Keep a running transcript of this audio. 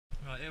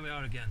Right, here we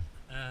are again.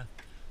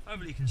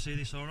 Hopefully you can see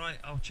this alright.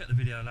 I'll check the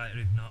video later,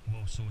 if not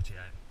we'll sort it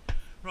out.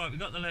 Right,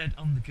 we've got the lead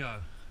on the go.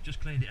 Just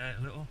cleaned it out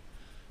a little.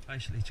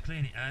 Basically, to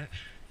clean it out,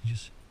 you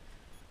just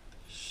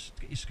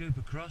get your scoop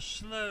across,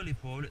 slowly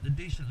pour it. The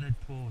decent lead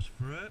pours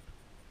through,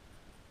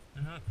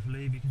 and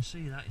hopefully if you can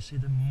see that, you see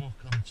the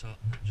muck on top,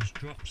 and that just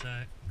drops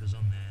out, goes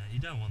on there. You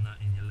don't want that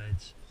in your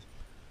leads.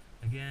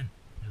 Again,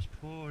 just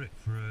pour it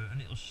through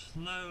and it'll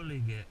slowly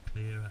get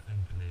clearer and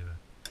clearer.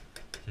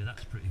 See,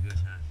 that's pretty good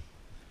now.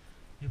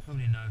 You'll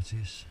probably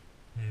notice,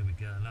 here we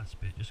go,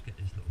 last bit, just get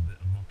this little bit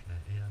of muck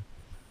out here.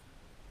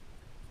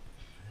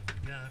 There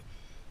we go.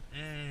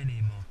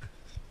 Any muck.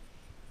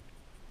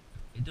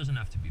 It doesn't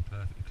have to be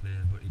perfectly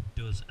clear, but it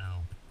does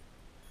help.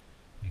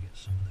 You get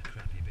some of the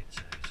crappy bits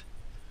out.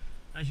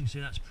 As you can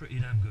see, that's pretty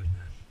damn good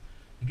now.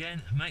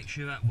 Again, make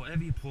sure that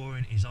whatever you're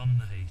pouring is on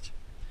the heat.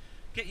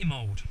 Get your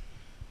mould.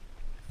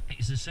 It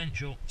is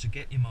essential to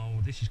get your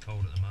mould. This is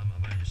cold at the moment,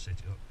 I've only just set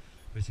it up.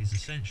 But it is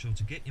essential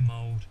to get your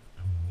mould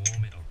and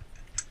warm it up.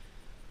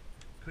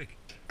 Quick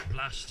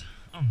blast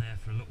on there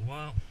for a little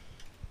while.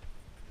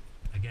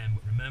 Again,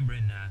 but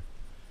remembering now,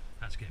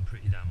 that's getting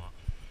pretty damn hot.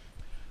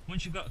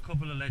 Once you've got a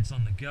couple of leads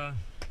on the go,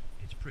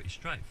 it's pretty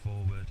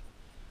straightforward.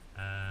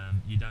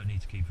 You don't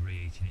need to keep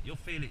reheating it. You'll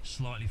feel it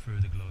slightly through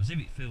the gloves. If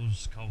it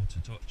feels cold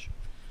to touch,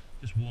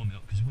 just warm it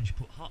up, because once you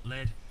put hot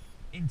lead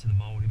into the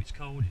mould, if it's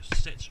cold, it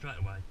sets straight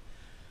away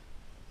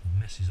and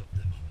messes up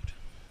the mould.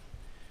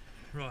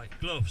 Right,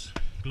 gloves.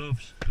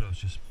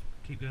 Just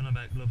keep going on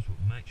about gloves,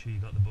 but make sure you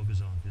got the buggers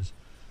on, because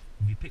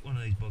if you pick one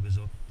of these buggers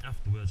up,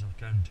 afterwards I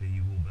guarantee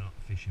you will be not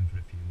fishing for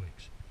a few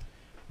weeks.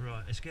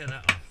 Right, let's get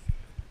that off.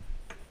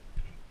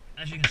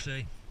 As you can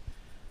see,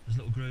 there's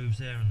little grooves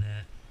there and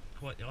there.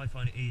 I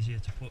find it easier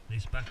to put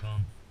this back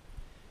on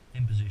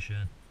in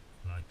position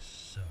like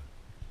so.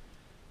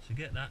 So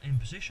get that in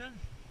position,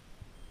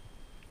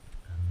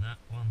 and that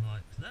one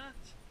like that.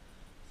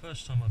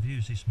 First time I've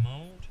used this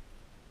mould,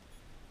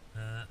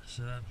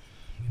 so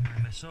we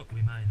may mess up,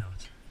 we may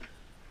not.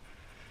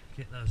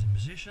 Get those in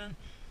position,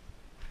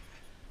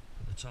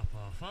 put the top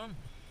half on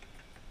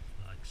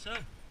like so.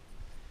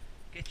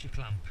 Get your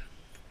clamp.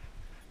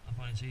 I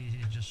find it's easy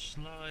to just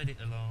slide it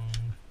along.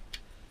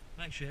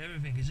 Make sure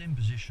everything is in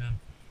position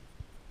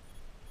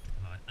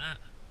like that,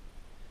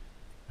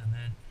 and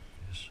then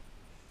just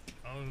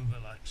over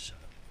like so,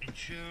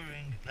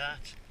 ensuring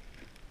that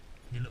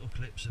your little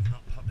clips have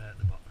not popped out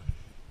the bottom.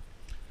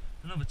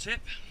 Another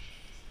tip,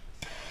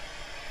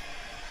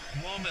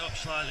 warm it up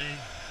slightly,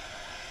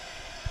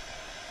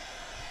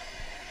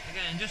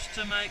 again just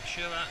to make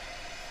sure that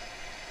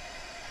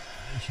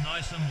it's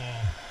nice and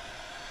warm.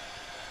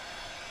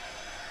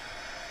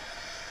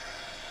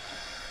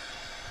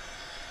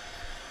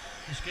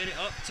 Just get it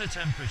up to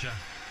temperature.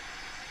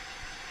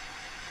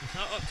 If it's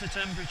not up to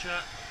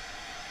temperature,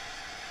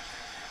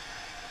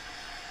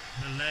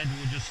 the lead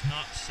will just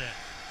not set.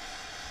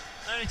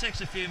 It only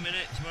takes a few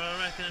minutes, but I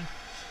reckon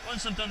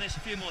once I've done this a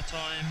few more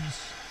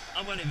times,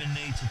 I won't even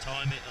need to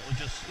time it. It'll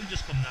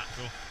just come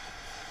natural.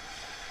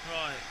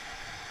 Right.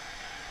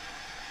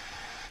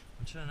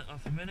 We'll turn it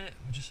off a minute.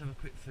 We'll just have a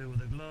quick feel with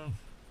the glove.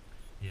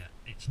 Yeah,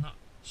 it's not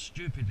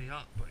stupidly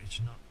hot, but it's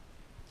not.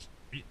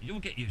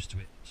 You'll get used to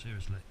it.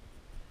 Seriously.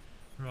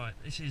 Right,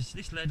 this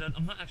lead,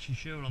 I'm not actually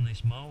sure on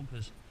this mould,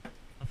 because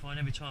I find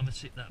every time I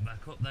sit that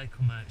back up they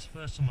come out. It's the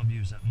first time I've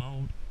used that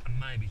mould, and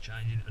maybe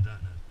changing it, I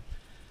don't know.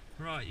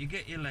 Right, you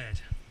get your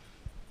lead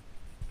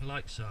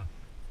like so,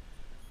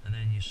 and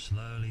then you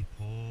slowly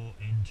pour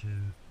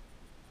into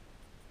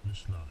the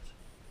slot,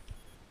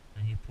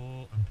 and you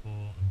pour and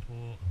pour and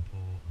pour and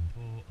pour and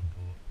pour and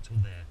pour till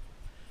there.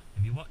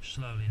 If you watch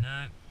slowly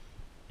now,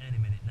 any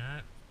minute now,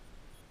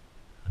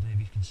 I don't know if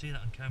you can see that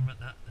on camera,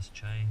 that has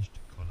changed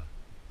colour.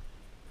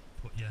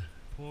 Put your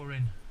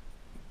pouring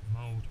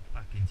mould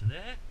back into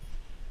there.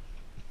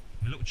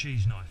 My little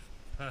cheese knife,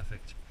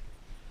 perfect.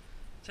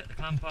 Take the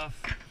clamp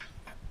off.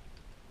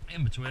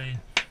 In between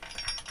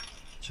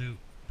two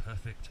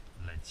perfect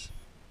leads,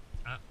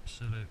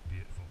 absolute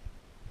beautiful.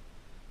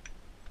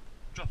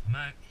 Drop them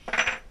out.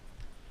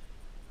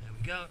 There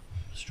we go.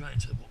 Straight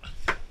into the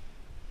water.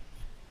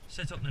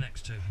 Set up the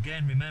next two.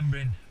 Again,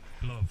 remembering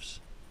gloves.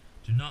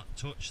 Do not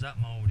touch that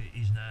mould. It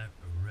is now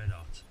red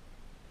hot.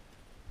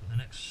 Put the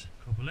next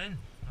couple in.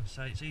 Like I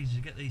say, it's easy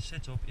to get these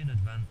set up in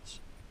advance,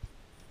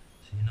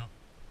 so you're not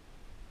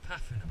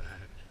paffing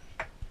about.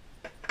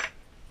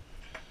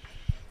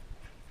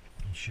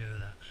 Ensure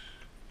that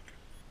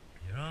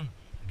you're on.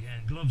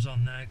 Again, gloves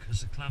on now,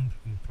 because the clamp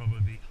will probably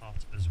be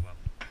hot as well.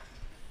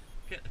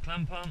 Get the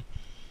clamp on,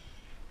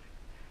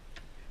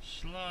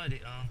 slide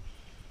it on,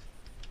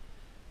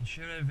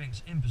 ensure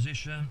everything's in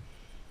position.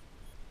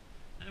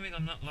 Anything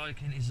I'm not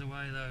liking is the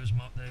way those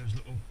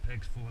little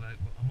pegs fall out,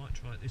 but I might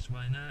try it this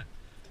way now.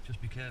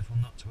 Just be careful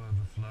not to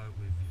overflow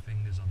with your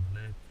fingers on the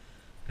lid.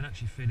 I can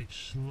actually feel it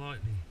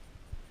slightly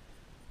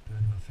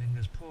burning my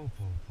fingers. Pour.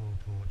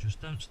 Just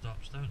don't stop.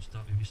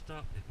 If you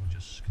stop, it will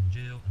just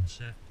congeal and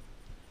set.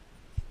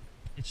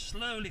 It's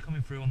slowly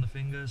coming through on the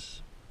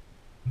fingers.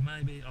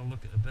 Maybe I'll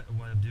look at a better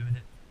way of doing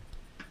it.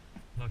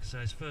 like I say,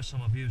 it's the first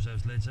time I've used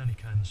those leads, only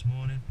came this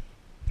morning.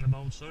 The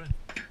mould, sorry.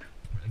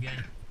 But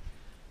again,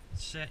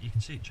 it's set, you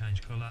can see it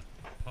change colour,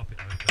 pop it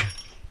open.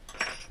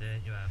 There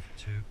you have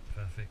 2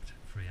 perfect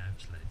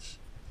 3-ounce leads.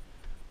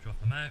 Drop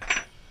them out.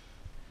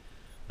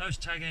 Those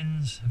tag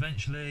ends,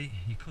 eventually,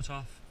 you cut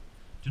off.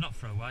 Do not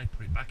throw away,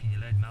 put it back in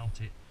your lead, melt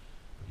it.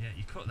 But yeah,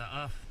 you cut that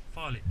off,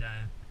 file it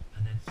down,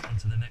 and then on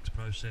to the next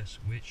process,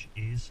 which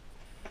is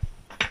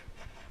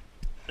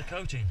the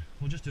coating.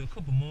 We'll just do a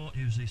couple more,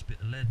 use this bit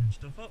of lead and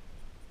stuff up,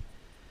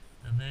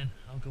 and then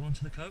I'll go on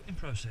to the coating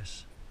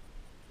process.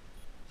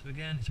 So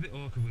again, it's a bit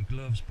awkward with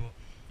gloves, but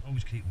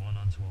always keep one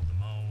on to hold the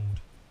mould.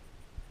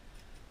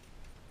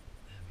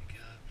 There we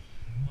go.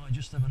 We might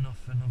just have enough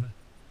for another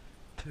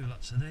 2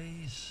 lots of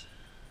these.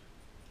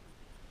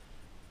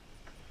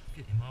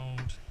 Get your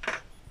mould,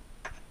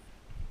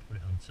 put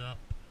it on top,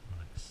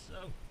 like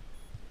so.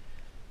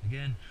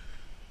 Again,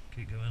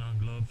 keep going on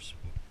gloves,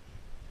 but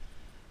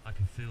I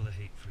can feel the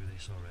heat through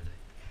this already.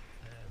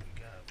 There we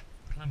go.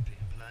 Clamp it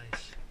in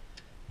place,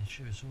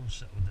 ensure it's all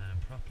settled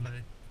down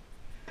properly.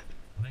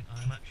 I think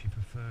I'm actually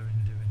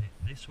preferring doing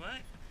it this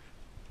way.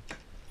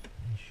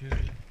 Ensure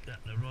that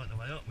they're right the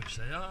way up, which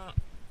they are.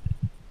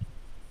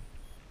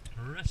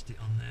 Rest it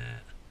on there,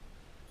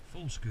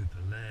 full scoop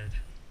of lead,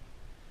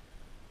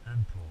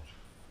 and pour.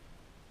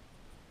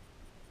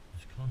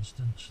 Just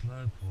constant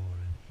slow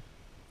pouring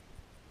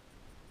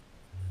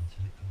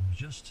until it comes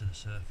just to the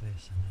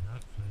surface, and then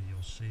hopefully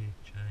you'll see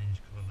it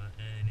change colour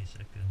any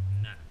second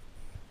now.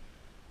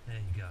 There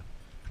you go.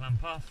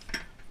 Clamp off,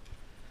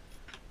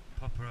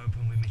 pop her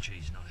open with my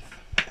cheese knife.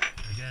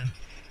 Again,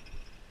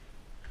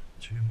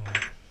 2 more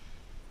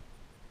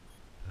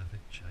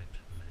perfect shaped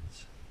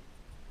leads.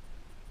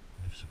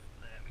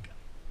 There we go.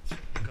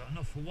 We've got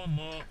enough for 1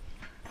 more.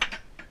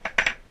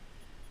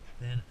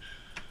 Then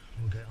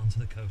we'll get onto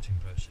the coating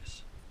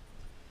process.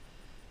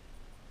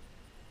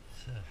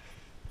 So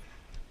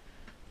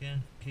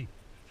again, keep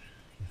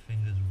your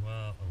fingers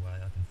well away.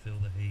 I can feel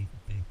the heat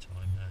big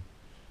time now.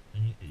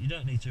 And you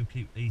don't need to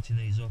keep heating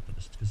these up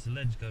because the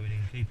lead's going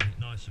in, keeping it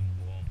nice and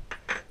warm.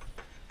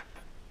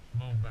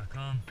 Mould back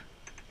on.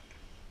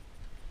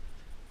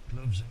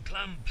 Gloves and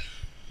clamp.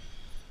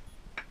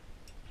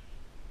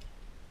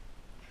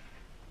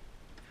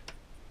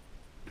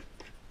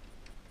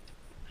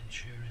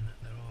 Ensuring that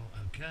they're all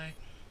okay.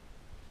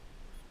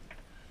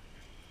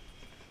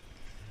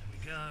 There we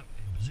go,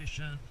 in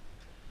position.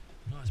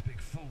 Nice big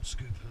full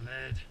scoop of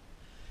lead.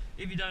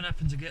 If you don't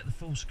happen to get the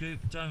full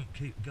scoop, don't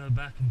go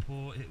back and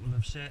pour. It will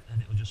have set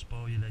and it will just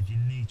spoil your lead. You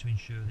need to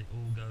ensure that it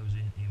all goes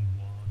in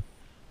one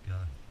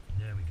go.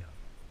 There we go.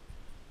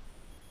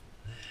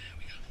 There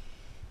we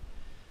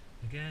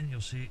go. Again,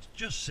 you'll see it's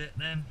just set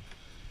then.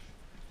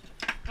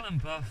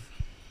 Clamp off.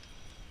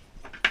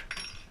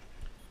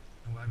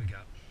 Away we go.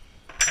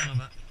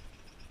 Another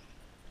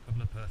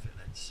couple of perfect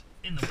leads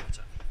in the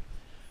water.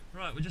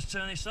 Right, we'll just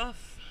turn this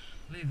off,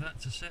 leave that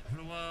to set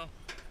for a while,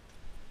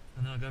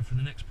 and then I'll go through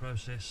the next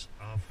process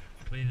of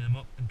cleaning them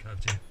up and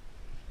coating.